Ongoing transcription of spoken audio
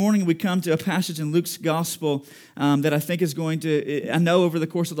Morning we come to a passage in Luke's gospel that I think is going to, I know over the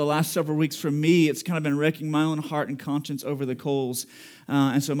course of the last several weeks for me, it's kind of been wrecking my own heart and conscience over the coals.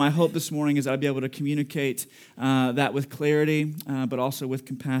 And so my hope this morning is I'll be able to communicate that with clarity, but also with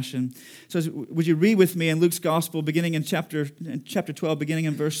compassion. So would you read with me in Luke's gospel, beginning in chapter 12, beginning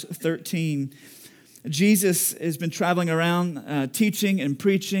in verse 13. Jesus has been traveling around teaching and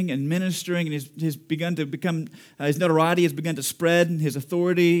preaching and ministering, and he's begun to become, his notoriety has begun to spread, and his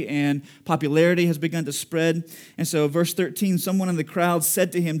authority and popularity has begun to spread. And so verse 13, someone in the crowd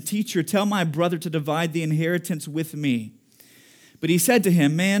said to him, "Teacher, tell my brother to divide the inheritance with me." But he said to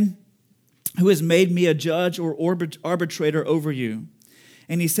him, "Man, who has made me a judge or arbitrator over you?"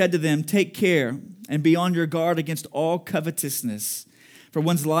 And he said to them, "Take care and be on your guard against all covetousness. For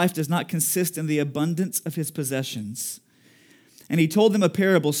one's life does not consist in the abundance of his possessions." And he told them a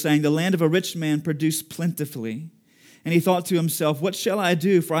parable, saying, "The land of a rich man produced plentifully. And he thought to himself, 'What shall I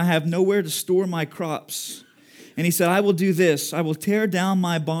do? For I have nowhere to store my crops.' And he said, 'I will do this. I will tear down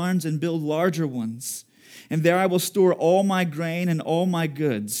my barns and build larger ones. And there I will store all my grain and all my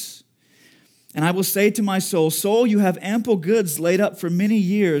goods. And I will say to my soul, Soul, you have ample goods laid up for many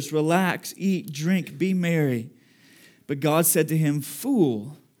years. Relax, eat, drink, be merry.' But God said to him,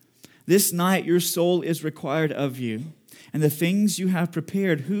 'Fool, this night your soul is required of you, and the things you have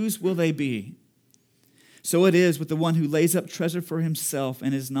prepared, whose will they be? So it is with the one who lays up treasure for himself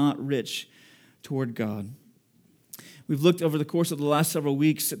and is not rich toward God.'" We've looked over the course of the last several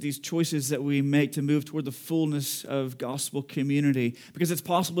weeks at these choices that we make to move toward the fullness of gospel community, because it's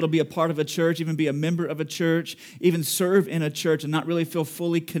possible to be a part of a church, even be a member of a church, even serve in a church and not really feel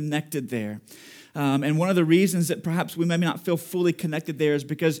fully connected there. And one of the reasons that perhaps we may not feel fully connected there is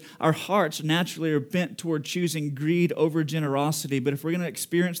because our hearts naturally are bent toward choosing greed over generosity. But if we're going to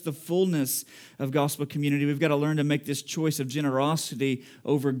experience the fullness of gospel community, we've got to learn to make this choice of generosity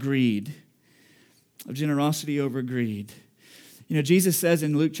over greed. Of generosity over greed. You know, Jesus says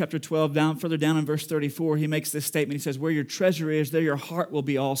in Luke chapter 12, further down in verse 34, he makes this statement. He says, "Where your treasure is, there your heart will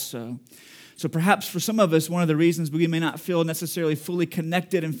be also." So perhaps for some of us, one of the reasons we may not feel necessarily fully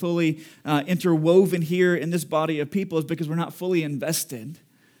connected and fully interwoven here in this body of people is because we're not fully invested.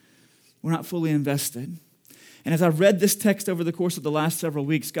 We're not fully invested. And as I've read this text over the course of the last several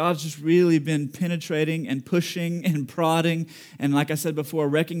weeks, God's just really been penetrating and pushing and prodding and, like I said before,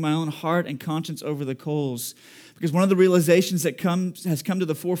 wrecking my own heart and conscience over the coals. Because one of the realizations that has come to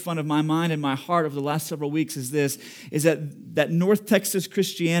the forefront of my mind and my heart over the last several weeks is that North Texas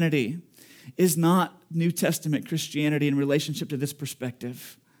Christianity is not New Testament Christianity in relationship to this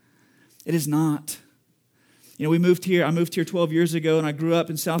perspective. It is not. You know, I moved here 12 years ago, and I grew up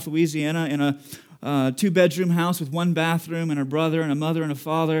in South Louisiana in a two-bedroom house with one bathroom and a brother and a mother and a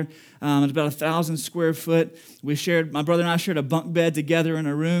father. It's about 1,000 square foot. My brother and I shared a bunk bed together in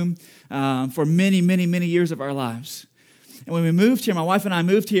a room for many, many, many years of our lives. And when we moved here, my wife and I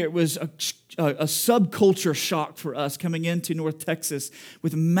moved here, it was a subculture shock for us coming into North Texas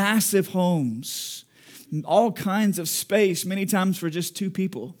with massive homes, all kinds of space, many times for just two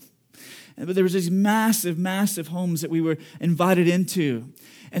people. But there was these massive, massive homes that we were invited into.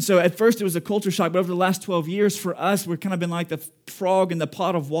 And so at first it was a culture shock, but over the last 12 years for us, we've kind of been like the frog in the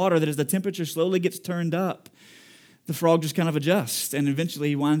pot of water that as the temperature slowly gets turned up, the frog just kind of adjusts, and eventually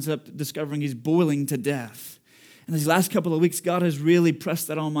he winds up discovering he's boiling to death. And these last couple of weeks, God has really pressed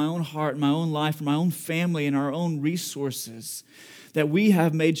that on my own heart, my own life, my own family, and our own resources, that we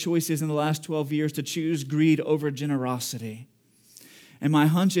have made choices in the last 12 years to choose greed over generosity. And my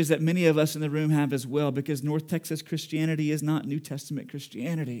hunch is that many of us in the room have as well, because North Texas Christianity is not New Testament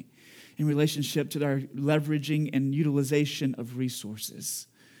Christianity in relationship to our leveraging and utilization of resources.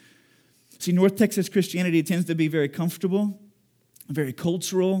 See, North Texas Christianity tends to be very comfortable, very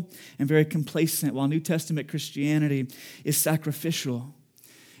cultural, and very complacent, while New Testament Christianity is sacrificial.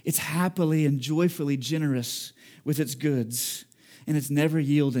 It's happily and joyfully generous with its goods, and it's never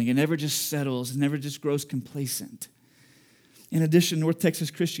yielding. It never just settles. It never just grows complacent. In addition, North Texas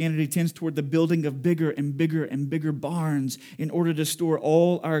Christianity tends toward the building of bigger and bigger and bigger barns in order to store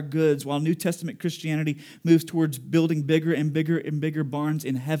all our goods, while New Testament Christianity moves towards building bigger and bigger and bigger barns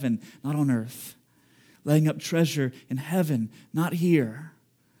in heaven, not on earth. Laying up treasure in heaven, not here.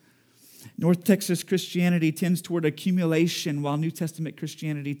 North Texas Christianity tends toward accumulation, while New Testament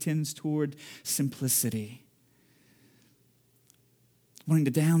Christianity tends toward simplicity. Wanting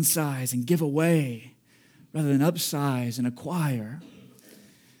to downsize and give away rather than upsize and acquire.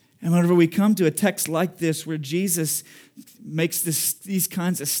 And whenever we come to a text like this where Jesus makes these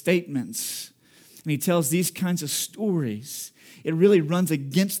kinds of statements, and he tells these kinds of stories, it really runs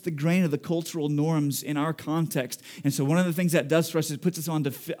against the grain of the cultural norms in our context. And so one of the things that does for us is it puts us on,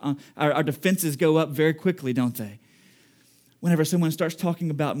 our defenses go up very quickly, don't they? Whenever someone starts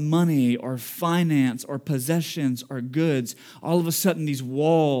talking about money or finance or possessions or goods, all of a sudden these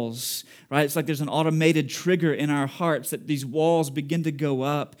walls, right? It's like there's an automated trigger in our hearts that these walls begin to go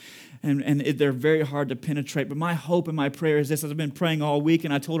up, and they're very hard to penetrate. But my hope and my prayer is this, as I've been praying all week,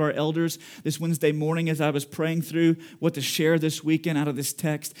 and I told our elders this Wednesday morning as I was praying through what to share this weekend out of this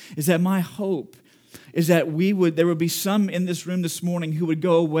text, is that my hope is that there would be some in this room this morning who would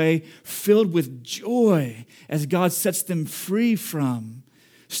go away filled with joy as God sets them free from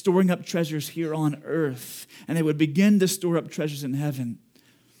storing up treasures here on earth, and they would begin to store up treasures in heaven.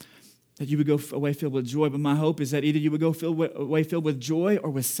 That you would go away filled with joy. But my hope is that either you would go away filled with joy or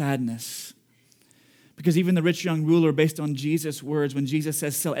with sadness. Because even the rich young ruler, based on Jesus' words, when Jesus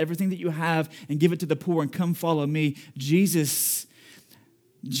says, sell everything that you have and give it to the poor and come follow me, Jesus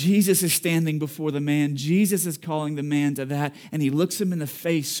is standing before the man. Jesus is calling the man to that, and he looks him in the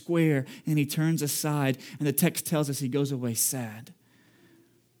face square, and he turns aside, and the text tells us he goes away sad.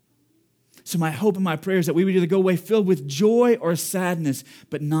 So my hope and my prayer is that we would either go away filled with joy or sadness,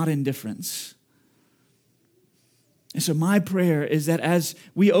 but not indifference. And so my prayer is that as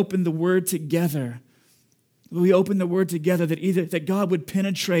we open the Word together, that God would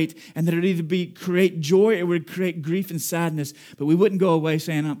penetrate, and that it would either create joy or it would create grief and sadness, but we wouldn't go away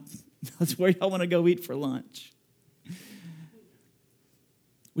saying, that's where y'all want to go eat for lunch.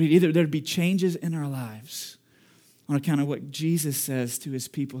 There'd be changes in our lives on account of what Jesus says to his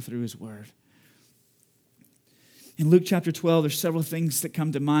people through his word. In Luke chapter 12, there's several things that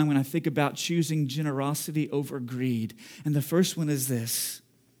come to mind when I think about choosing generosity over greed. And the first one is this,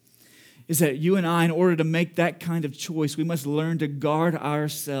 is that you and I, in order to make that kind of choice, we must learn to guard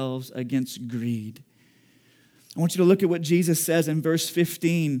ourselves against greed. I want you to look at what Jesus says in verse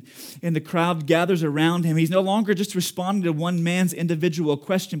 15. And the crowd gathers around him. He's no longer just responding to one man's individual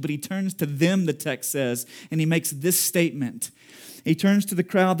question, but he turns to them, the text says, and he makes this statement. He turns to the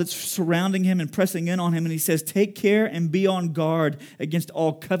crowd that's surrounding him and pressing in on him, and he says, take care and be on guard against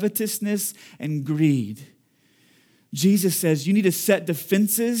all covetousness and greed. Jesus says you need to set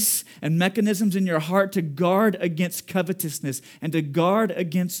defenses and mechanisms in your heart to guard against covetousness and to guard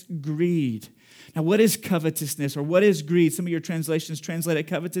against greed. Now, what is covetousness or what is greed? Some of your translations translate it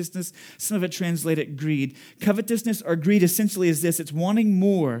covetousness. Some of it translate it greed. Covetousness or greed essentially is this. It's wanting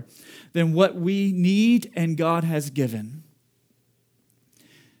more than what we need and God has given.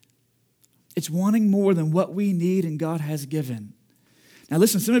 It's wanting more than what we need and God has given. Now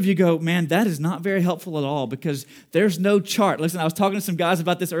listen, some of you go, man, that is not very helpful at all because there's no chart. Listen, I was talking to some guys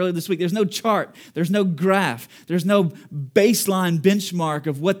about this earlier this week. There's no chart. There's no graph. There's no baseline benchmark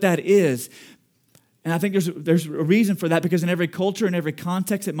of what that is. And I think there's a reason for that because in every culture, in every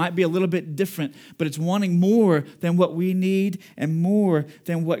context, it might be a little bit different, but it's wanting more than what we need and more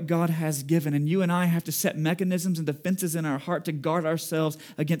than what God has given. And you and I have to set mechanisms and defenses in our heart to guard ourselves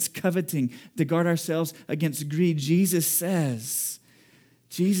against coveting, to guard ourselves against greed. Jesus says,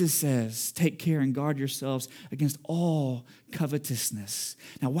 take care and guard yourselves against all covetousness.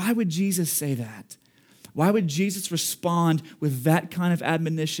 Now, why would Jesus say that? Why would Jesus respond with that kind of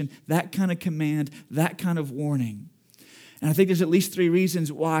admonition, that kind of command, that kind of warning? And I think there's at least 3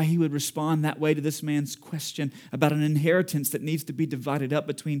 reasons why he would respond that way to this man's question about an inheritance that needs to be divided up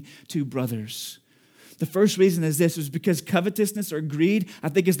between 2 brothers. The first reason is this, is because covetousness or greed, I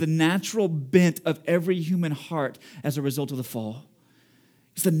think, is the natural bent of every human heart as a result of the fall.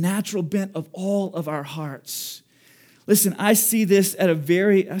 It's the natural bent of all of our hearts. Listen, I've seen this at a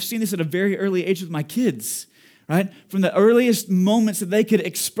very early age with my kids, right? From the earliest moments that they could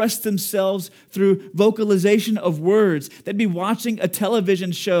express themselves through vocalization of words. They'd be watching a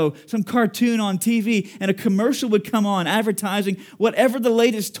television show, some cartoon on TV, and a commercial would come on advertising whatever the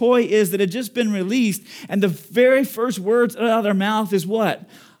latest toy is that had just been released. And the very first words out of their mouth is what?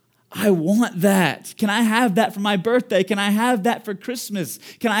 I want that. Can I have that for my birthday? Can I have that for Christmas?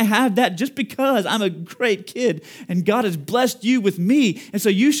 Can I have that just because I'm a great kid and God has blessed you with me? And so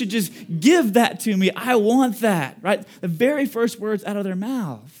you should just give that to me. I want that, right? The very first words out of their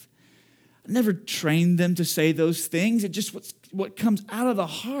mouth. I never trained them to say those things. It's just what comes out of the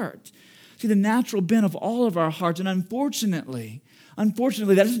heart. See, the natural bent of all of our hearts. And unfortunately,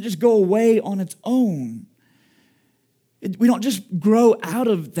 that doesn't just go away on its own. We don't just grow out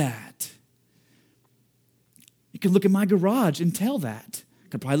of that. You can look in my garage and tell that. You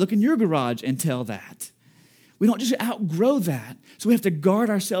can probably look in your garage and tell that. We don't just outgrow that. So we have to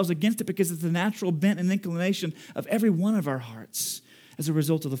guard ourselves against it because it's the natural bent and inclination of every one of our hearts. as a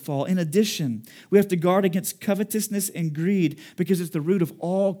result of the fall. In addition, we have to guard against covetousness and greed because it's the root of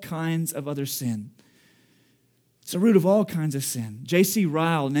all kinds of other sin. It's the root of all kinds of sin. J.C.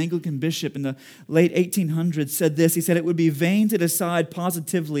 Ryle, an Anglican bishop in the late 1800s, said this. He said, "It would be vain to decide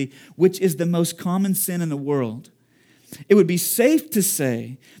positively which is the most common sin in the world. It would be safe to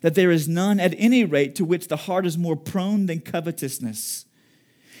say that there is none at any rate to which the heart is more prone than covetousness.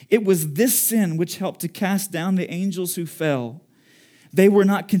 It was this sin which helped to cast down the angels who fell. They were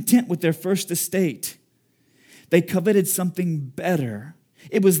not content with their first estate. They coveted something better.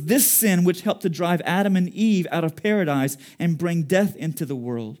 It was this sin which helped to drive Adam and Eve out of paradise and bring death into the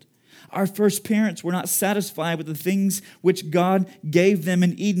world. Our first parents were not satisfied with the things which God gave them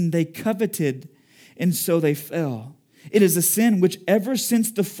in Eden. They coveted, and so they fell. It is a sin which ever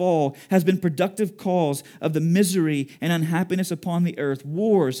since the fall has been productive cause of the misery and unhappiness upon the earth.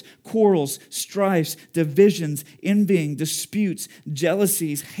 Wars, quarrels, strifes, divisions, envying, disputes,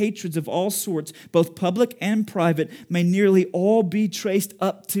 jealousies, hatreds of all sorts, both public and private, may nearly all be traced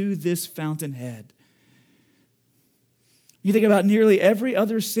up to this fountainhead." You think about nearly every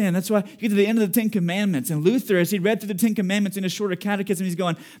other sin. That's why you get to the end of the Ten Commandments. And Luther, as he read through the Ten Commandments in his shorter catechism, he's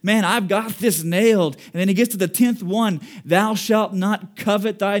going, man, I've got this nailed. And then he gets to the 10th one. Thou shalt not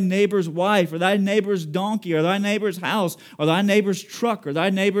covet thy neighbor's wife or thy neighbor's donkey or thy neighbor's house or thy neighbor's truck or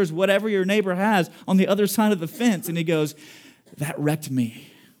thy neighbor's whatever your neighbor has on the other side of the fence. And he goes, that wrecked me.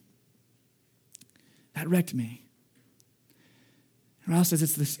 That wrecked me. And Ross says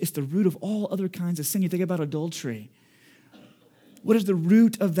it's the root of all other kinds of sin. You think about adultery. What is the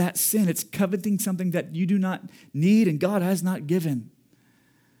root of that sin? It's coveting something that you do not need and God has not given.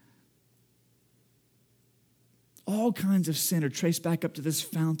 All kinds of sin are traced back up to this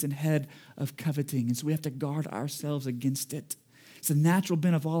fountainhead of coveting. And so we have to guard ourselves against it. It's the natural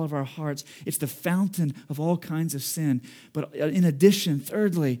bent of all of our hearts. It's the fountain of all kinds of sin. But in addition,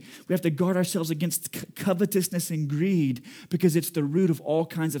 thirdly, we have to guard ourselves against covetousness and greed because it's the root of all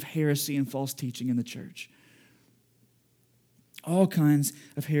kinds of heresy and false teaching in the church. All kinds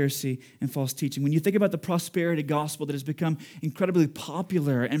of heresy and false teaching. When you think about the prosperity gospel that has become incredibly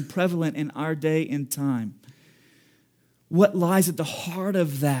popular and prevalent in our day and time, what lies at the heart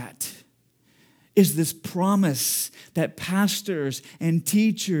of that is this promise that pastors and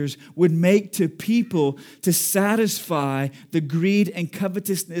teachers would make to people to satisfy the greed and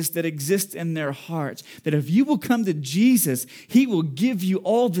covetousness that exists in their hearts. That if you will come to Jesus, He will give you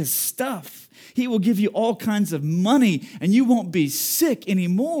all this stuff. He will give you all kinds of money, and you won't be sick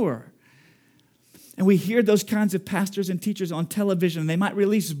anymore. And we hear those kinds of pastors and teachers on television. They might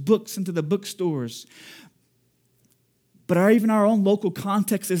release books into the bookstores. But even our own local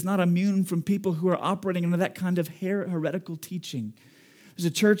context is not immune from people who are operating under that kind of heretical teaching. There's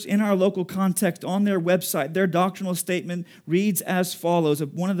a church in our local context on their website. Their doctrinal statement reads as follows.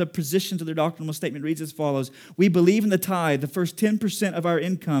 One of the positions of their doctrinal statement reads as follows. We believe in the tithe, the first 10% of our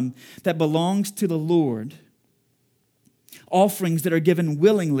income that belongs to the Lord. Offerings that are given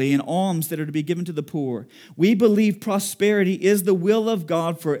willingly and alms that are to be given to the poor. We believe prosperity is the will of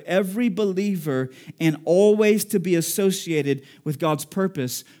God for every believer and always to be associated with God's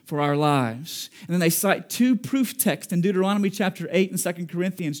purpose for our lives. And then they cite two proof texts in Deuteronomy chapter 8 and 2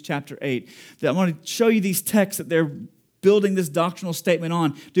 Corinthians chapter 8. I want to show you these texts that they're building this doctrinal statement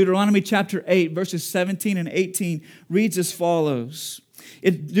on. Deuteronomy chapter 8, verses 17 and 18 reads as follows.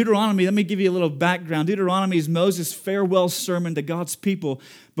 In Deuteronomy, let me give you a little background. Deuteronomy is Moses' farewell sermon to God's people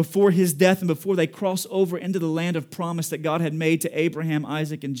before his death and before they cross over into the land of promise that God had made to Abraham,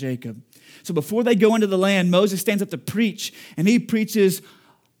 Isaac, and Jacob. So before they go into the land, Moses stands up to preach, and he preaches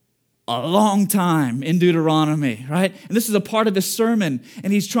a long time in Deuteronomy, right? And this is a part of his sermon,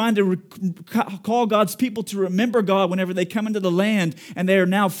 and he's trying to call God's people to remember God whenever they come into the land, and they are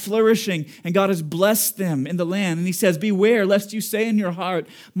now flourishing, and God has blessed them in the land. And he says, beware, lest you say in your heart,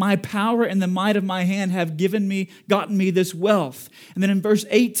 my power and the might of my hand have gotten me this wealth. And then in verse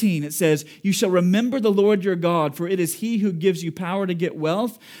 18, it says, you shall remember the Lord your God, for it is He who gives you power to get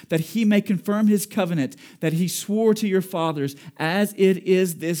wealth, that He may confirm His covenant, that He swore to your fathers, as it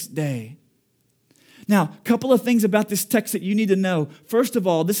is this day. Now, a couple of things about this text that you need to know. First of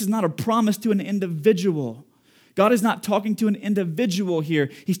all, this is not a promise to an individual. God is not talking to an individual here.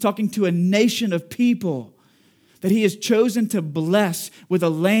 He's talking to a nation of people that He has chosen to bless with a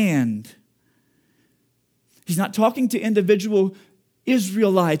land. He's not talking to individual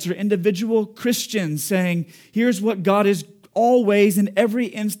Israelites or individual Christians saying, here's what God is always in every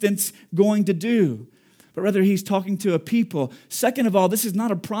instance going to do. But rather He's talking to a people. Second of all, this is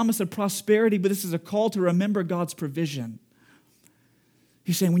not a promise of prosperity, but this is a call to remember God's provision.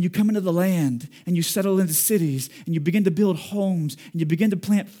 He's saying when you come into the land and you settle into cities and you begin to build homes and you begin to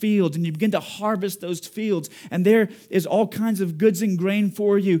plant fields and you begin to harvest those fields and there is all kinds of goods and grain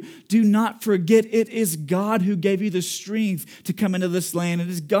for you, do not forget it is God who gave you the strength to come into this land. It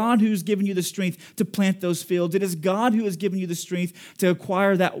is God who's given you the strength to plant those fields. It is God who has given you the strength to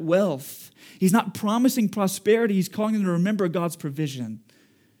acquire that wealth. He's not promising prosperity. He's calling them to remember God's provision.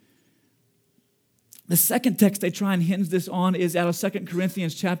 The second text they try and hinge this on is out of 2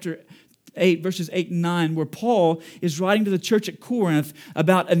 Corinthians chapter 8, verses 8 and 9, where Paul is writing to the church at Corinth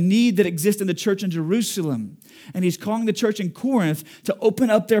about a need that exists in the church in Jerusalem. And he's calling the church in Corinth to open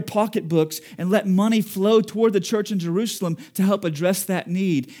up their pocketbooks and let money flow toward the church in Jerusalem to help address that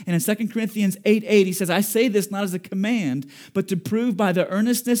need. And in 2 Corinthians 8:8, he says, I say this not as a command, but to prove by the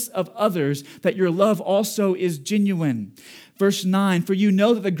earnestness of others that your love also is genuine. Verse 9, for you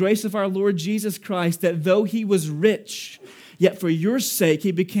know that the grace of our Lord Jesus Christ, that though he was rich, yet for your sake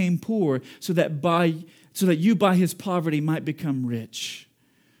he became poor, so that you by his poverty might become rich.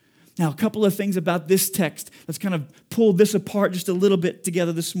 Now, a couple of things about this text. Let's kind of pull this apart just a little bit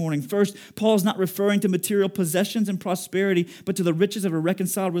together this morning. First, Paul's not referring to material possessions and prosperity, but to the riches of a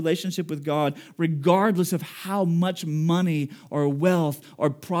reconciled relationship with God, regardless of how much money or wealth or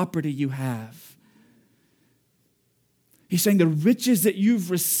property you have. He's saying the riches that you've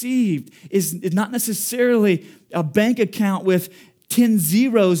received is not necessarily a bank account with 10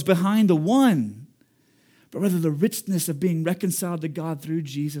 zeros behind the one, but rather the richness of being reconciled to God through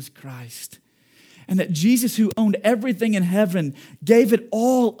Jesus Christ. And that Jesus, who owned everything in heaven, gave it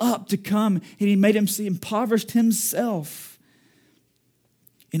all up to come, and he made him impoverished himself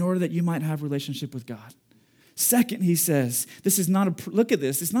in order that you might have a relationship with God. Second, he says, look at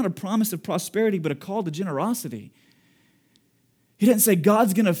this, it's not a promise of prosperity, but a call to generosity. He didn't say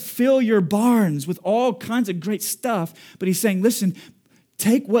God's going to fill your barns with all kinds of great stuff, but he's saying, listen,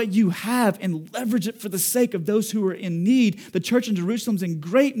 take what you have and leverage it for the sake of those who are in need. The church in Jerusalem's in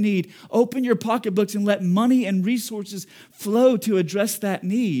great need. Open your pocketbooks and let money and resources flow to address that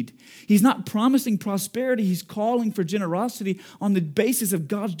need. He's not promising prosperity. He's calling for generosity on the basis of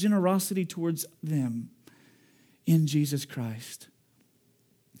God's generosity towards them in Jesus Christ.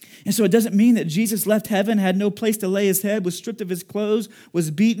 And so it doesn't mean that Jesus left heaven, had no place to lay his head, was stripped of his clothes,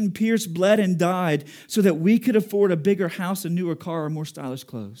 was beaten, pierced, bled, and died so that we could afford a bigger house, a newer car, or more stylish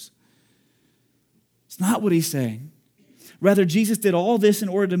clothes. It's not what he's saying. Rather, Jesus did all this in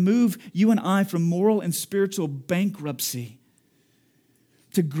order to move you and I from moral and spiritual bankruptcy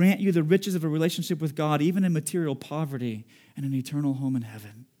to grant you the riches of a relationship with God, even in material poverty, and an eternal home in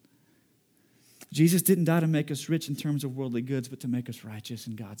heaven. Jesus didn't die to make us rich in terms of worldly goods, but to make us righteous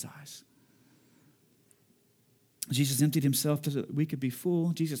in God's eyes. Jesus emptied himself so that we could be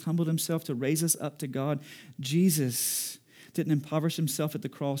full. Jesus humbled himself to raise us up to God. Jesus didn't impoverish himself at the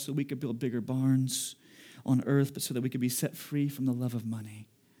cross so we could build bigger barns on earth, but so that we could be set free from the love of money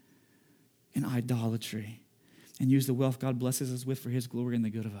and idolatry and use the wealth God blesses us with for his glory and the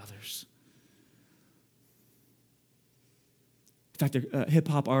good of others. In fact, the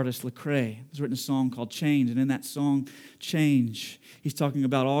hip-hop artist Lecrae has written a song called Change, and in that song, Change, he's talking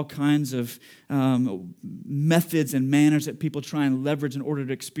about all kinds of methods and manners that people try and leverage in order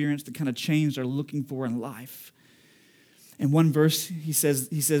to experience the kind of change they're looking for in life. In one verse,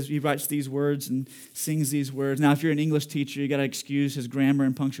 he writes these words and sings these words. Now, if you're an English teacher, you got to excuse his grammar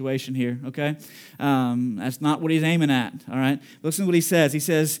and punctuation here, okay? That's not what he's aiming at, all right? Listen to what he says. He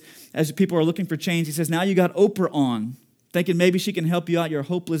says, as people are looking for change, he says, now you got Oprah on, thinking maybe she can help you out your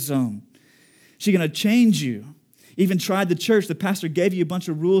hopeless zone. She's going to change you. Even tried the church. The pastor gave you a bunch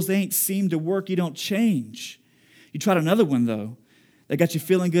of rules. They ain't seemed to work. You don't change. You tried another one, though. That got you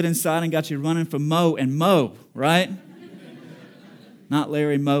feeling good inside and got you running from Mo and Mo, right? Not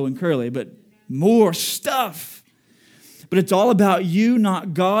Larry, Moe, and Curly, but more stuff. But it's all about you,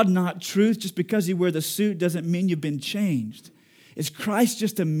 not God, not truth. Just because you wear the suit doesn't mean you've been changed. Is Christ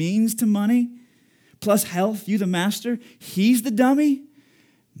just a means to money? Plus health, you the master, he's the dummy?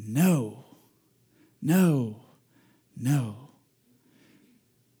 No.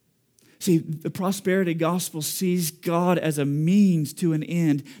 See, the prosperity gospel sees God as a means to an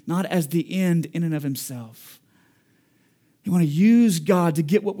end, not as the end in and of himself. We want to use God to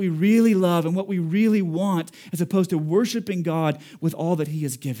get what we really love and what we really want, as opposed to worshiping God with all that he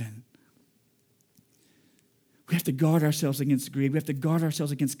has given. We have to guard ourselves against greed. We have to guard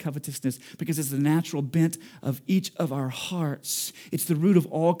ourselves against covetousness because it's the natural bent of each of our hearts. It's the root of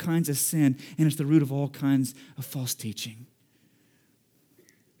all kinds of sin, and it's the root of all kinds of false teaching.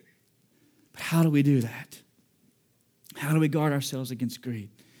 But how do we do that? How do we guard ourselves against greed?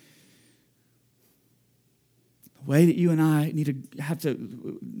 The way that you and I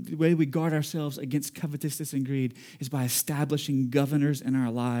the way we guard ourselves against covetousness and greed is by establishing governors in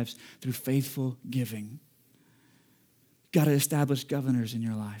our lives through faithful giving. You've got to establish governors in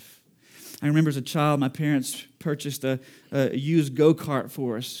your life. I remember as a child, my parents purchased a used go-kart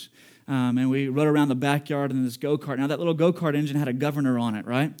for us. And we rode around the backyard in this go-kart. Now, that little go-kart engine had a governor on it,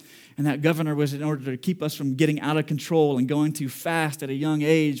 right? And that governor was in order to keep us from getting out of control and going too fast at a young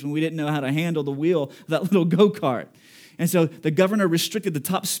age when we didn't know how to handle the wheel of that little go-kart. And so the governor restricted the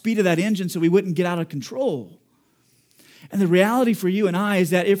top speed of that engine so we wouldn't get out of control. And the reality for you and I is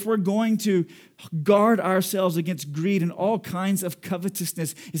that if we're going to guard ourselves against greed and all kinds of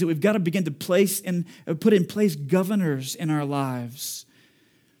covetousness, is that we've got to begin to put in place governors in our lives.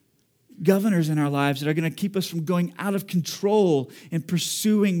 Governors in our lives that are going to keep us from going out of control and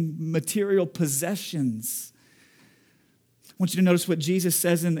pursuing material possessions. I want you to notice what Jesus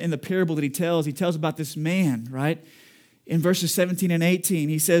says in the parable that he tells. He tells about this man, right? In verses 17 and 18,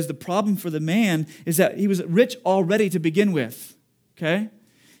 he says the problem for the man is that he was rich already to begin with, okay?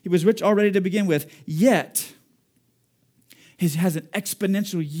 He was rich already to begin with, yet he has an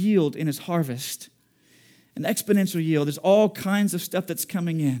exponential yield in his harvest. An exponential yield. There's all kinds of stuff that's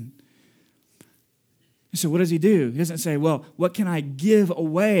coming in. So what does he do? He doesn't say, well, what can I give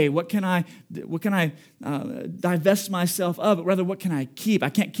away? What can I divest myself of? But rather, what can I keep? I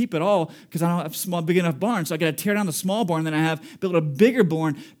can't keep it all because I don't have a big enough barn. So I got to tear down the small barn, then I build a bigger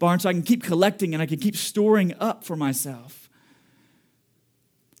barn so I can keep collecting and I can keep storing up for myself.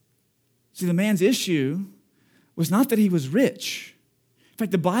 See, the man's issue was not that he was rich. In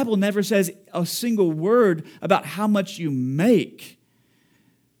fact, the Bible never says a single word about how much you make.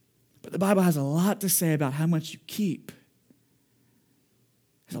 But the Bible has a lot to say about how much you keep.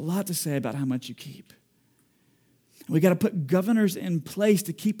 There's a lot to say about how much you keep. We got to put governors in place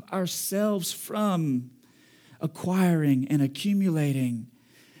to keep ourselves from acquiring and accumulating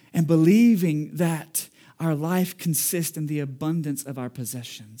and believing that our life consists in the abundance of our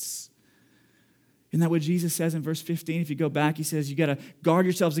possessions. Isn't that what Jesus says in verse 15? If you go back, he says you got to guard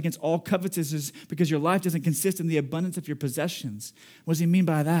yourselves against all covetousness because your life doesn't consist in the abundance of your possessions. What does he mean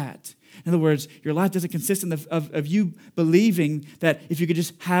by that? In other words, your life doesn't consist of you believing that if you could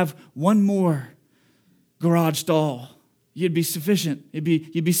just have one more garage stall, you'd be sufficient. You'd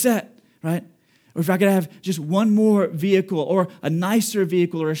be set, right? Or if I could have just one more vehicle or a nicer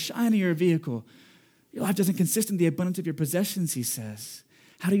vehicle or a shinier vehicle. Your life doesn't consist in the abundance of your possessions, he says.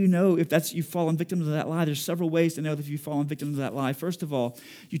 How do you know if you've fallen victim to that lie? There's several ways to know that you've fallen victim to that lie. First of all,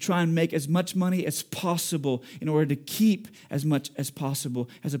 you try and make as much money as possible in order to keep as much as possible,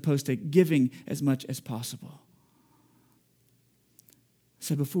 as opposed to giving as much as possible. I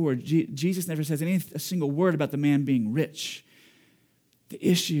said before, Jesus never says a single word about the man being rich. The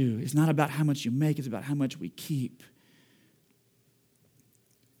issue is not about how much you make, it's about how much we keep.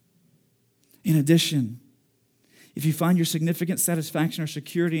 In addition, if you find your significant satisfaction or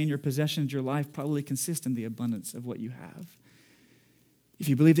security in your possessions, your life probably consists in the abundance of what you have. If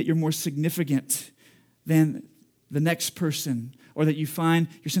you believe that you're more significant than the next person, or that you find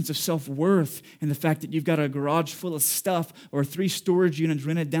your sense of self-worth in the fact that you've got a garage full of stuff or 3 storage units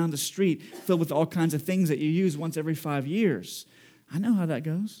rented down the street filled with all kinds of things that you use once every 5 years. I know how that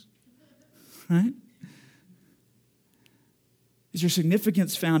goes, right? Is your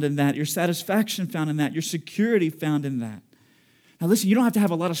significance found in that? Your satisfaction found in that? Your security found in that? Now listen, you don't have to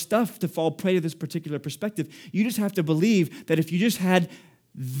have a lot of stuff to fall prey to this particular perspective. You just have to believe that if you just had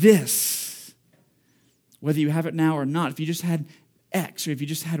this, whether you have it now or not, if you just had X or if you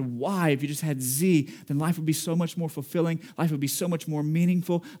just had Y, if you just had Z, then life would be so much more fulfilling. Life would be so much more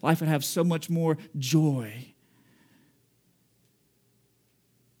meaningful. Life would have so much more joy.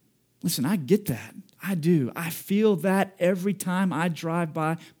 Listen, I get that. I do. I feel that every time I drive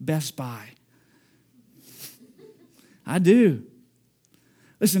by Best Buy. I do.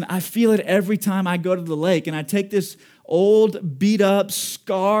 Listen, I feel it every time I go to the lake and I take this old, beat up,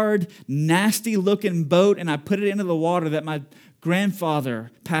 scarred, nasty-looking boat and I put it into the water that my grandfather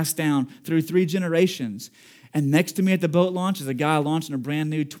passed down through 3 generations. And next to me at the boat launch is a guy launching a brand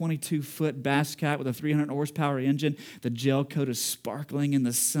new 22-foot Bass Cat with a 300 horsepower engine. The gel coat is sparkling in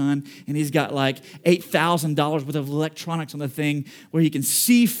the sun, and he's got like $8,000 worth of electronics on the thing where he can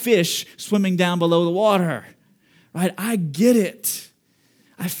see fish swimming down below the water. Right? I get it.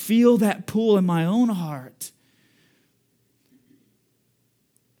 I feel that pull in my own heart.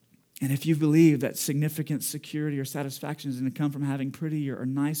 And if you believe that significant security or satisfaction is going to come from having prettier or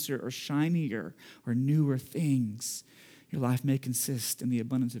nicer or shinier or newer things, your life may consist in the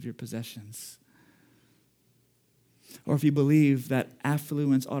abundance of your possessions. Or if you believe that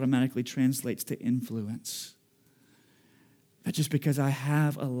affluence automatically translates to influence, But just because I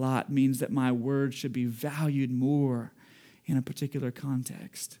have a lot means that my word should be valued more in a particular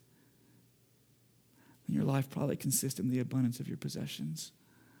context. And your life probably consists in the abundance of your possessions.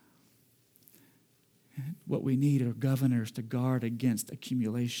 And what we need are governors to guard against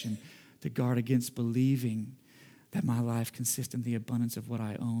accumulation, to guard against believing that my life consists in the abundance of what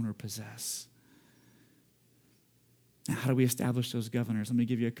I own or possess. Now, how do we establish those governors? Let me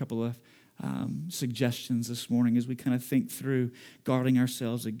give you a couple of suggestions this morning as we kind of think through guarding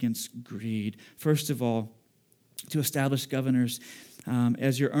ourselves against greed. First of all, to establish governors,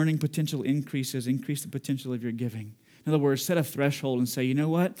 as your earning potential increases, increase the potential of your giving. In other words, set a threshold and say, you know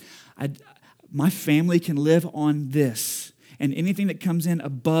what? My family can live on this. And anything that comes in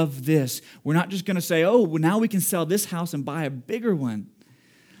above this, we're not just going to say, oh, well, now we can sell this house and buy a bigger one.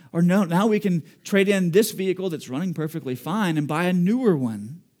 Or no, now we can trade in this vehicle that's running perfectly fine and buy a newer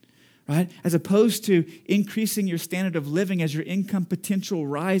one. Right? As opposed to increasing your standard of living as your income potential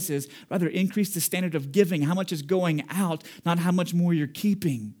rises, rather increase the standard of giving. How much is going out, not how much more you're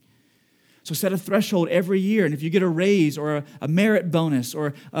keeping. So set a threshold every year. And if you get a raise or a merit bonus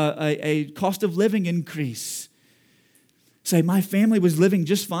or a cost of living increase, say, my family was living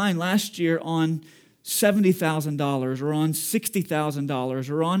just fine last year on $70,000 or on $60,000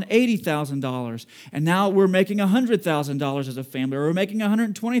 or on $80,000. And now we're making $100,000 as a family, or we're making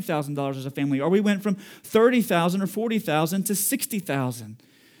 $120,000 as a family, or we went from $30,000 or $40,000 to $60,000.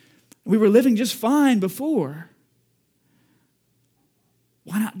 We were living just fine before.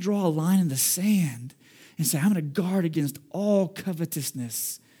 Why not draw a line in the sand and say, I'm going to guard against all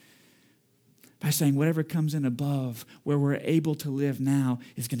covetousness by saying whatever comes in above where we're able to live now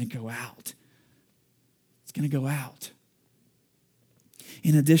is going to go out. It's going to go out.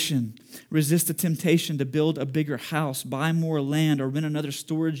 In addition, resist the temptation to build a bigger house, buy more land, or rent another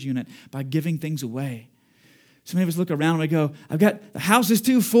storage unit by giving things away. So many of us look around and we go, the house is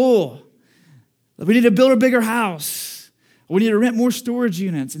too full. We need to build a bigger house. We need to rent more storage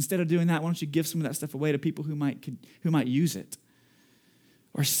units. Instead of doing that, why don't you give some of that stuff away to people who might use it?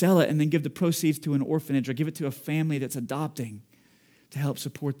 Or sell it and then give the proceeds to an orphanage, or give it to a family that's adopting to help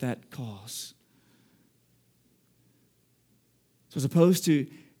support that cause. So as opposed to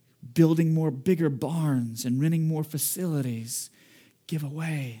building more bigger barns and renting more facilities, give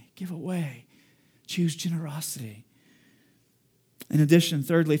away. Choose generosity. In addition,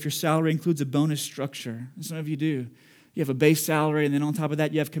 thirdly, if your salary includes a bonus structure, and some of you do, you have a base salary, and then on top of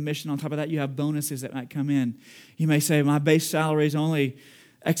that, you have commission. On top of that, you have bonuses that might come in. You may say, my base salary is only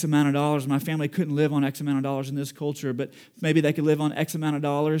X amount of dollars. My family couldn't live on X amount of dollars in this culture, but maybe they could live on X amount of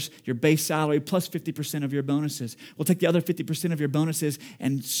dollars, your base salary plus 50% of your bonuses. We'll take the other 50% of your bonuses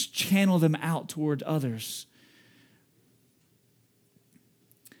and channel them out toward others.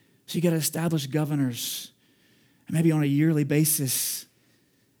 So you got to establish governors. And maybe on a yearly basis,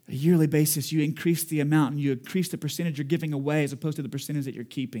 you increase the amount and you increase the percentage you're giving away as opposed to the percentage that you're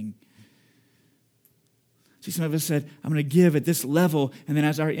keeping. See, some of us said, I'm going to give at this level, and then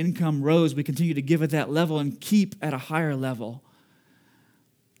as our income rose, we continue to give at that level and keep at a higher level.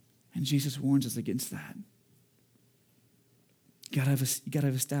 And Jesus warns us against that. You got to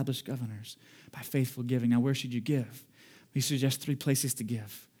have established governors by faithful giving. Now, where should you give? We suggest 3 places to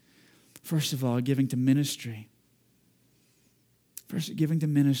give. First of all, giving to ministry. First, giving to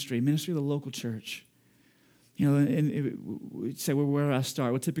ministry of the local church. You know, and we'd say, well, where do I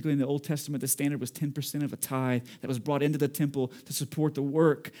start? Well, typically in the Old Testament, the standard was 10% of a tithe that was brought into the temple to support the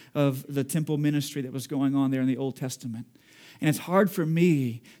work of the temple ministry that was going on there in the Old Testament. And it's hard for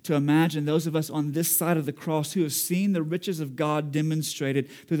me to imagine those of us on this side of the cross who have seen the riches of God demonstrated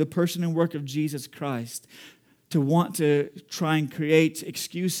through the person and work of Jesus Christ to want to try and create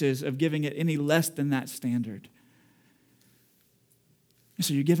excuses of giving it any less than that standard.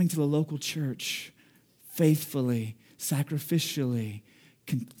 So you're giving to the local church faithfully, sacrificially,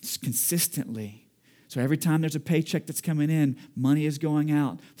 consistently. So every time there's a paycheck that's coming in, money is going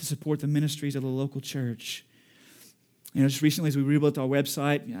out to support the ministries of the local church. You know, just recently as we rebuilt our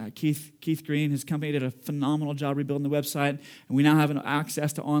website, Keith Green and his company did a phenomenal job rebuilding the website, and we now have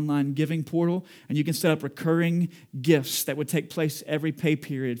access to online giving portal, and you can set up recurring gifts that would take place every pay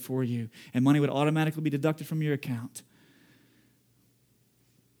period for you, and money would automatically be deducted from your account.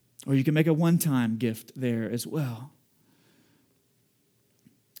 Or you can make a one-time gift there as well.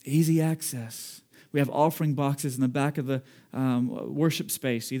 Easy access. We have offering boxes in the back of the worship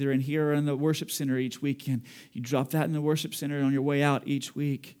space, either in here or in the worship center each weekend. You drop that in the worship center on your way out each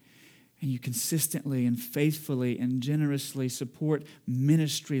week. And you consistently and faithfully and generously support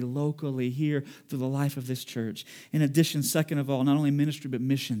ministry locally here through the life of this church. In addition, second of all, not only ministry, but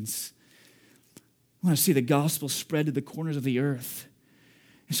missions. We want to see the gospel spread to the corners of the earth.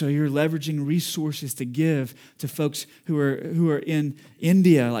 And so you're leveraging resources to give to folks who are in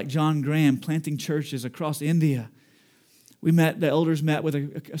India, like John Graham, planting churches across India. The elders met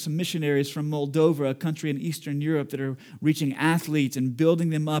with some missionaries from Moldova, a country in Eastern Europe, that are reaching athletes and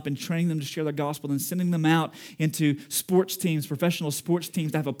building them up and training them to share the gospel and sending them out into sports teams, professional sports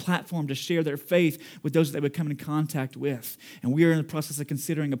teams, to have a platform to share their faith with those that they would come in contact with. And we are in the process of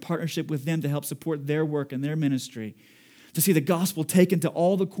considering a partnership with them to help support their work and their ministry. To see the gospel taken to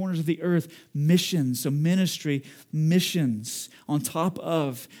all the corners of the earth, missions, so ministry, missions, on top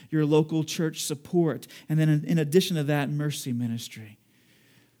of your local church support. And then in addition to that, mercy ministry.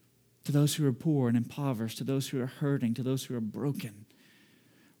 To those who are poor and impoverished, to those who are hurting, to those who are broken.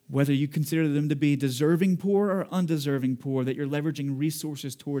 Whether you consider them to be deserving poor or undeserving poor, that you're leveraging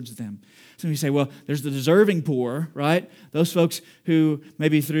resources towards them. Some of you say, well, there's the deserving poor, right? Those folks who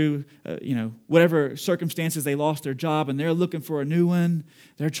maybe through, whatever circumstances they lost their job and they're looking for a new one.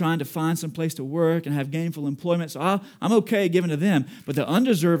 They're trying to find some place to work and have gainful employment. So I'm okay giving to them. But the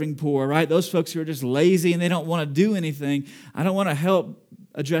undeserving poor, right? Those folks who are just lazy and they don't want to do anything. I don't want to help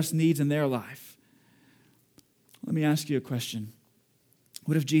address needs in their life. Let me ask you a question.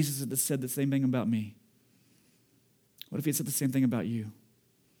 What if Jesus had said the same thing about me? What if he had said the same thing about you?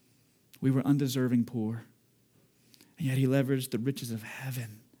 We were undeserving poor, and yet he leveraged the riches of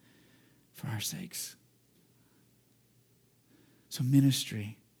heaven for our sakes. So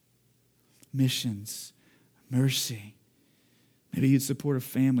ministry, missions, mercy. Maybe you'd support a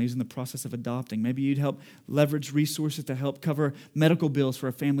family who's in the process of adopting. Maybe you'd help leverage resources to help cover medical bills for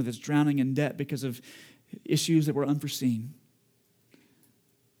a family that's drowning in debt because of issues that were unforeseen.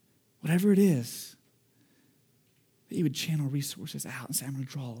 Whatever it is, that you would channel resources out and say, I'm going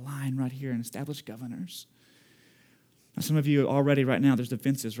to draw a line right here and establish governors. Now, some of you already right now, there's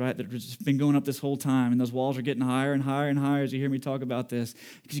defenses, right, that have just been going up this whole time, and those walls are getting higher and higher and higher as you hear me talk about this,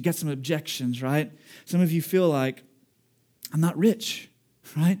 because you got some objections, right? Some of you feel like, I'm not rich,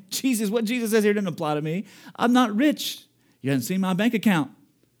 right? What Jesus says here doesn't apply to me. I'm not rich. You haven't seen my bank account,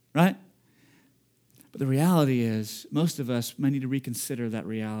 right? But the reality is, most of us may need to reconsider that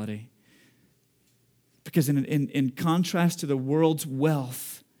reality. Because in contrast to the world's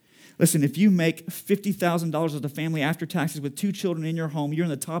wealth, listen, if you make $50,000 as a family after taxes with 2 children in your home, you're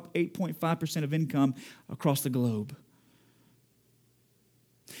in the top 8.5% of income across the globe.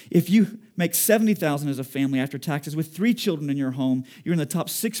 If you make $70,000 as a family after taxes with 3 children in your home, you're in the top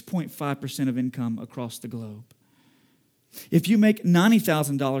 6.5% of income across the globe. If you make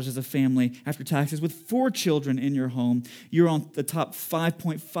 $90,000 as a family after taxes with 4 children in your home, you're on the top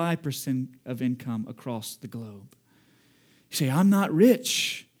 5.5% of income across the globe. You say, I'm not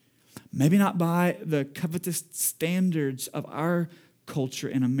rich. Maybe not by the covetous standards of our culture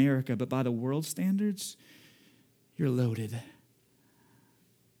in America, but by the world standards, you're loaded.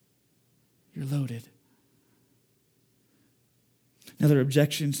 You're loaded. Another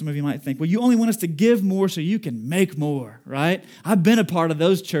objection, some of you might think, well, you only want us to give more so you can make more, right? I've been a part of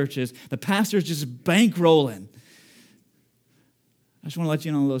those churches. The pastor's just bankrolling. I just want to let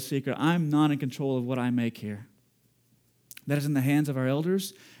you know a little secret. I'm not in control of what I make here. That is in the hands of our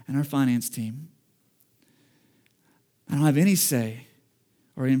elders and our finance team. I don't have any say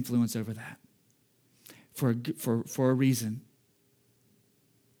or influence over that for a reason.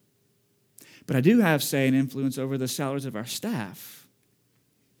 But I do have say and influence over the salaries of our staff.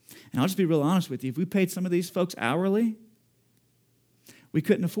 And I'll just be real honest with you. If we paid some of these folks hourly, we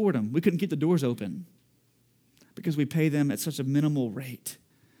couldn't afford them. We couldn't keep the doors open because we pay them at such a minimal rate.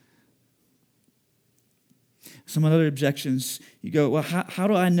 Some other objections, you go, well, how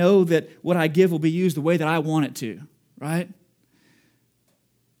do I know that what I give will be used the way that I want it to, right?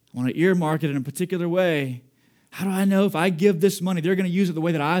 I want to earmark it in a particular way. How do I know if I give this money, they're going to use it the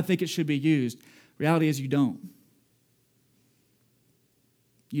way that I think it should be used? Reality is you don't.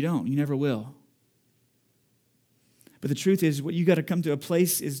 You don't. You never will. But the truth is, what you got to come to a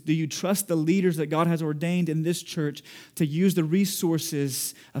place is, do you trust the leaders that God has ordained in this church to use the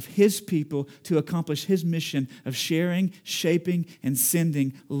resources of His people to accomplish His mission of sharing, shaping, and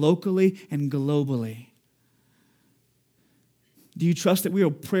sending locally and globally? Do you trust that we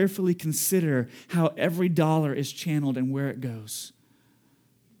will prayerfully consider how every dollar is channeled and where it goes?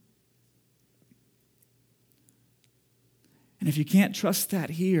 And if you can't trust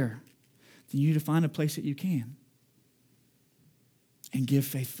that here, then you need to find a place that you can. And give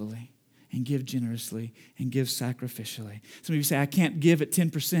faithfully, and give generously, and give sacrificially. Some of you say, I can't give at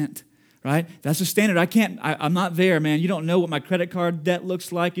 10%, right? That's a standard. I'm not there, man. You don't know what my credit card debt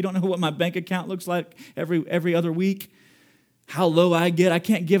looks like. You don't know what my bank account looks like every other week. how low I get, I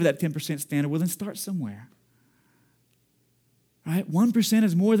can't give that 10% standard. Well, then start somewhere. Right? 1%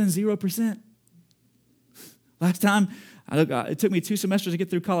 is more than 0%. Last time, it took me 2 semesters to get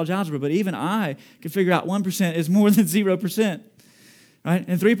through college algebra, but even I could figure out 1% is more than 0%. Right?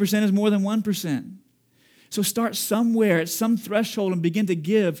 And 3% is more than 1%. So start somewhere at some threshold and begin to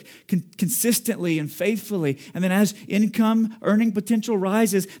give consistently and faithfully. And then as income, earning potential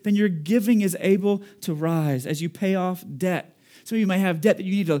rises, then your giving is able to rise as you pay off debt. Some of you may have debt that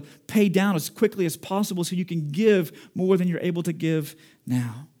you need to pay down as quickly as possible so you can give more than you're able to give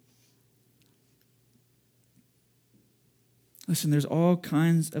now. Listen, there's all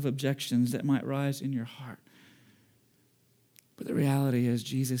kinds of objections that might rise in your heart. But the reality is,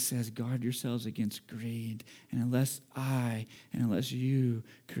 Jesus says, guard yourselves against greed. And unless you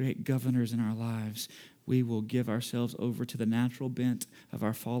create governors in our lives, we will give ourselves over to the natural bent of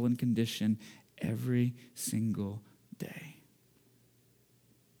our fallen condition every single day.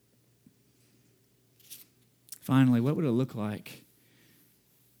 Finally, what would it look like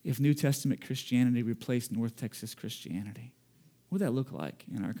if New Testament Christianity replaced North Texas Christianity? What would that look like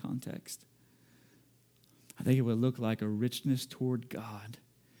in our context? I think it would look like a richness toward God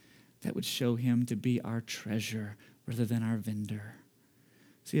that would show him to be our treasure rather than our vendor.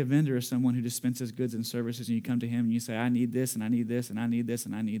 See, a vendor is someone who dispenses goods and services, and you come to him and you say, I need this, and I need this, and I need this,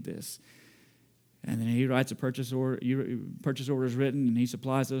 and I need this. And then he writes a purchase order is written, and he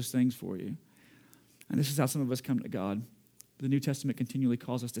supplies those things for you. And this is how some of us come to God. The New Testament continually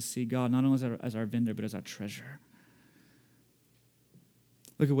calls us to see God not only as our vendor, but as our treasure.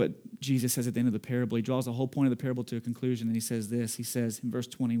 Look at what Jesus says at the end of the parable. He draws the whole point of the parable to a conclusion, and he says this. He says in verse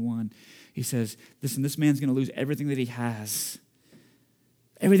 21, he says, listen, this man's going to lose everything that he has,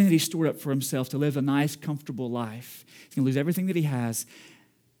 everything that he stored up for himself to live a nice, comfortable life. He's going to lose everything that he has.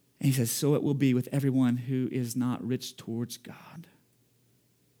 And he says, so it will be with everyone who is not rich towards God.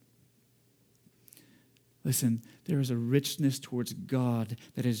 Listen, there is a richness towards God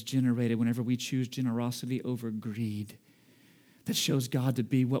that is generated whenever we choose generosity over greed. That shows God to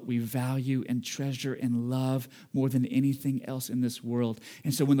be what we value and treasure and love more than anything else in this world.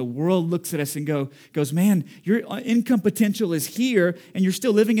 And so when the world looks at us and goes, man, your income potential is here and you're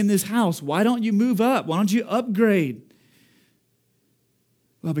still living in this house. Why don't you move up? Why don't you upgrade?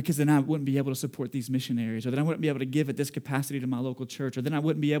 Well, because then I wouldn't be able to support these missionaries, or then I wouldn't be able to give at this capacity to my local church, or then I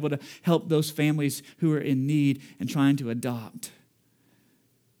wouldn't be able to help those families who are in need and trying to adopt.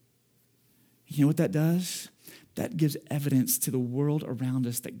 You know what that does? That gives evidence to the world around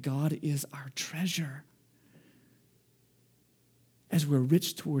us that God is our treasure. As we're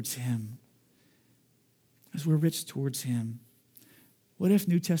rich towards him. As we're rich towards him. What if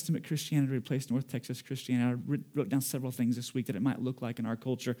New Testament Christianity replaced North Texas Christianity? I wrote down several things this week that it might look like in our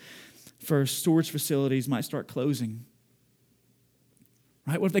culture. First, storage facilities might start closing.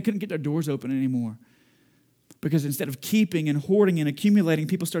 Right? What if they couldn't get their doors open anymore? Because instead of keeping and hoarding and accumulating,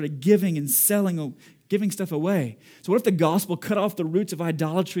 people started giving and selling, giving stuff away. So what if the gospel cut off the roots of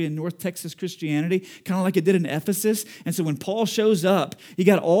idolatry in North Texas Christianity, kind of like it did in Ephesus? And so when Paul shows up, he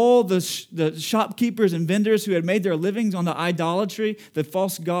got all the shopkeepers and vendors who had made their livings on the idolatry, the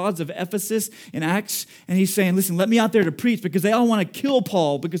false gods of Ephesus in Acts, and he's saying, listen, let me out there to preach because they all want to kill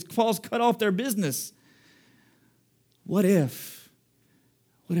Paul because Paul's cut off their business. What if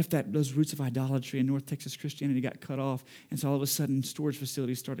those roots of idolatry in North Texas Christianity got cut off, and so all of a sudden storage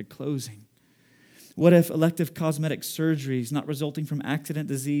facilities started closing? What if elective cosmetic surgeries not resulting from accident,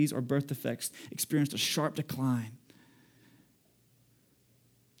 disease, or birth defects experienced a sharp decline?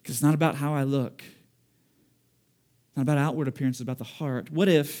 Because it's not about how I look. It's not about outward appearance, it's about the heart. What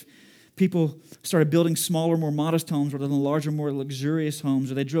if people started building smaller, more modest homes rather than larger, more luxurious homes,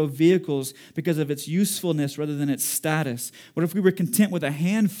 or they drove vehicles because of its usefulness rather than its status? What if we were content with a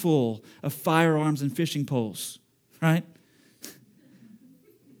handful of firearms and fishing poles, right?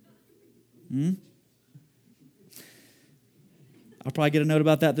 I'll probably get a note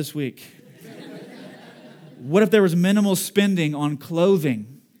about that this week. What if there was minimal spending on clothing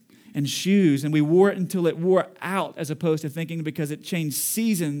and shoes, and we wore it until it wore out, as opposed to thinking because it changed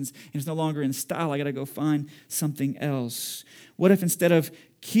seasons and it's no longer in style, I got to go find something else? What if instead of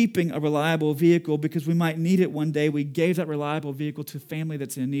keeping a reliable vehicle because we might need it one day, we gave that reliable vehicle to a family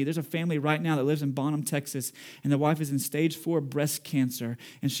that's in need? There's a family right now that lives in Bonham, Texas, and the wife is in stage 4 breast cancer,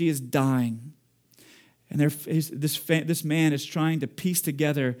 and she is dying. And this man is trying to piece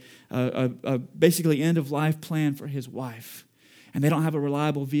together a basically end-of-life plan for his wife. And they don't have a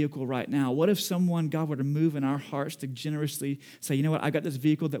reliable vehicle right now. What if God were to move in our hearts to generously say, you know what, I got this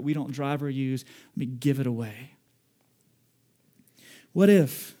vehicle that we don't drive or use. Let me give it away. What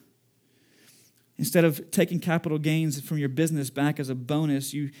if, Instead of taking capital gains from your business back as a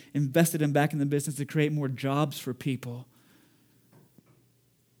bonus, you invested them back in the business to create more jobs for people,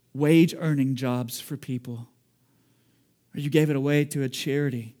 wage-earning jobs for people. Or you gave it away to a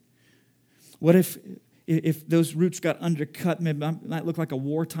charity. What if those roots got undercut? It might look like a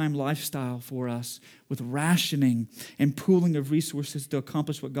wartime lifestyle for us with rationing and pooling of resources to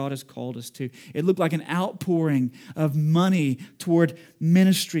accomplish what God has called us to. It looked like an outpouring of money toward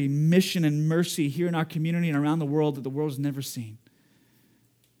ministry, mission, and mercy here in our community and around the world that the world has never seen.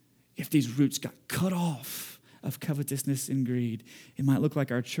 If these roots got cut off of covetousness and greed, it might look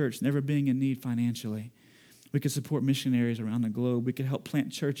like our church never being in need financially. We could support missionaries around the globe. We could help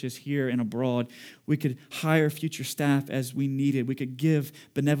plant churches here and abroad. We could hire future staff as we needed. We could give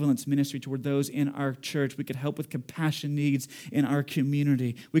benevolence ministry toward those in our church. We could help with compassion needs in our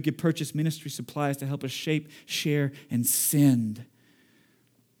community. We could purchase ministry supplies to help us shape, share, and send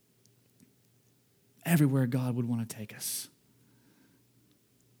everywhere God would want to take us.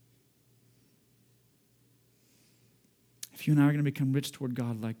 If you and I are going to become rich toward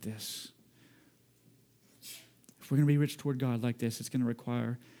God like this, if we're going to be rich toward God like this, it's going to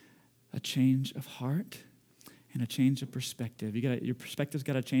require a change of heart and a change of perspective. Your perspective's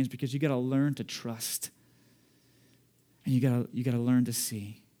got to change because you got to learn to trust. And you got to learn to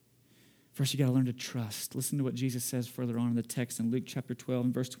see. First, you got to learn to trust. Listen to what Jesus says further on in the text in Luke chapter 12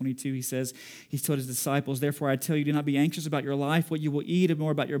 and verse 22. He says, he told his disciples, "Therefore I tell you, do not be anxious about your life, what you will eat, and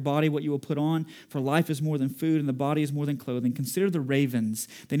more about your body, what you will put on. For life is more than food, and the body is more than clothing. Consider the ravens.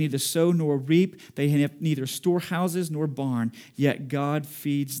 They neither sow nor reap. They have neither storehouses nor barn, yet God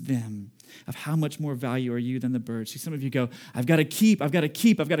feeds them. Of how much more value are you than the birds?" See, some of you go, I've got to keep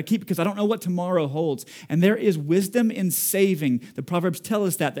because I don't know what tomorrow holds. And there is wisdom in saving. The Proverbs tell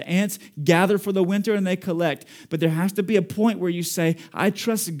us that. The ants gather for the winter and they collect. But there has to be a point where you say, I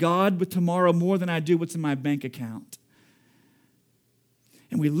trust God with tomorrow more than I do what's in my bank account.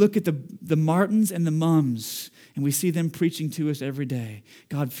 And we look at the Martins and the Mums, and we see them preaching to us every day.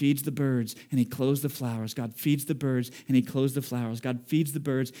 God feeds the birds, and he clothes the flowers. God feeds the birds, and he clothes the flowers. God feeds the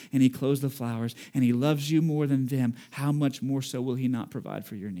birds, and he clothes the flowers. And he loves you more than them. How much more so will he not provide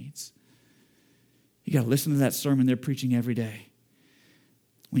for your needs? You got to listen to that sermon they're preaching every day.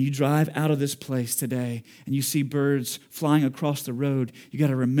 When you drive out of this place today, and you see birds flying across the road, you got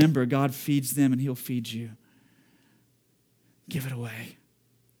to remember God feeds them, and he'll feed you. Give it away.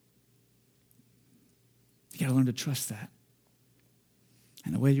 You got to learn to trust that.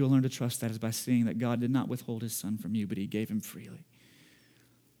 And the way you'll learn to trust that is by seeing that God did not withhold his son from you, but he gave him freely.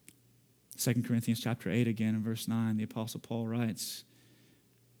 2 Corinthians chapter 8 again in verse 9, the Apostle Paul writes,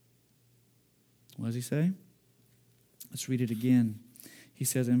 what does he say? Let's read it again. He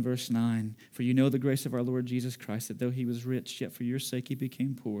says in verse 9, "For you know the grace of our Lord Jesus Christ, that though he was rich, yet for your sake he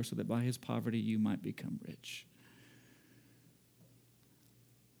became poor, so that by his poverty you might become rich."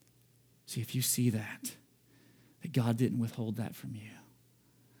 See, if you see that God didn't withhold that from you,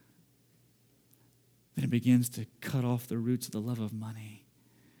 then it begins to cut off the roots of the love of money.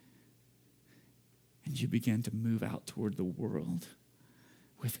 And you begin to move out toward the world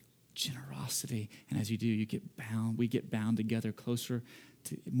with generosity. And as you do, we get bound together, closer,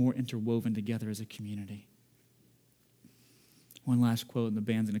 more interwoven together as a community. One last quote, and the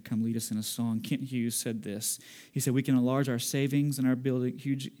band's going to come lead us in a song. Kent Hughes said this. He said, "We can enlarge our savings and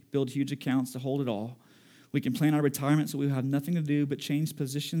build huge accounts to hold it all. We can plan our retirement so we will have nothing to do but change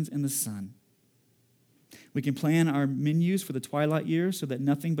positions in the sun. We can plan our menus for the twilight years so that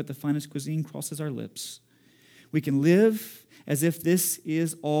nothing but the finest cuisine crosses our lips. We can live as if this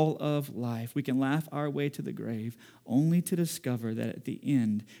is all of life. We can laugh our way to the grave, only to discover that at the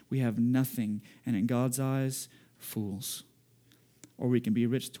end we have nothing, and in God's eyes, fools. Or we can be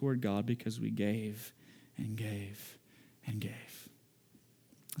rich toward God because we gave and gave and gave."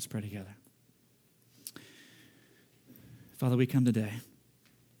 Let's pray together. Father, we come today,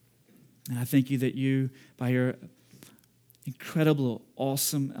 and I thank you that you, by your incredible,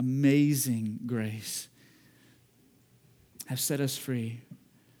 awesome, amazing grace, have set us free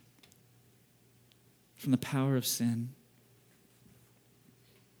from the power of sin,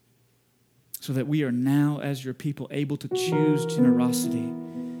 so that we are now, as your people, able to choose generosity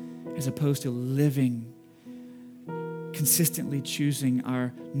as opposed to living, consistently choosing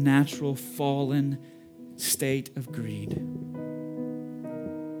our natural, fallen state of greed.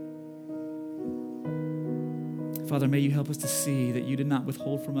 Father, may you help us to see that you did not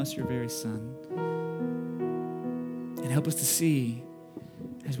withhold from us your very son. And help us to see,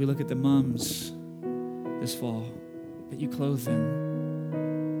 as we look at the mums this fall, that you clothe them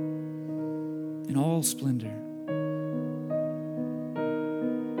in all splendor.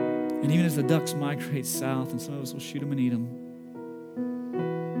 And even as the ducks migrate south, and some of us will shoot them and eat them,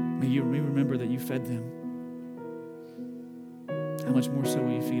 may you remember that you fed them. How much more so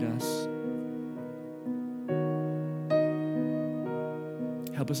will you feed us?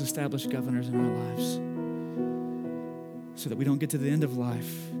 Help us establish governors in our lives so that we don't get to the end of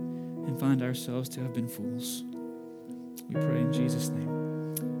life and find ourselves to have been fools. We pray in Jesus' name.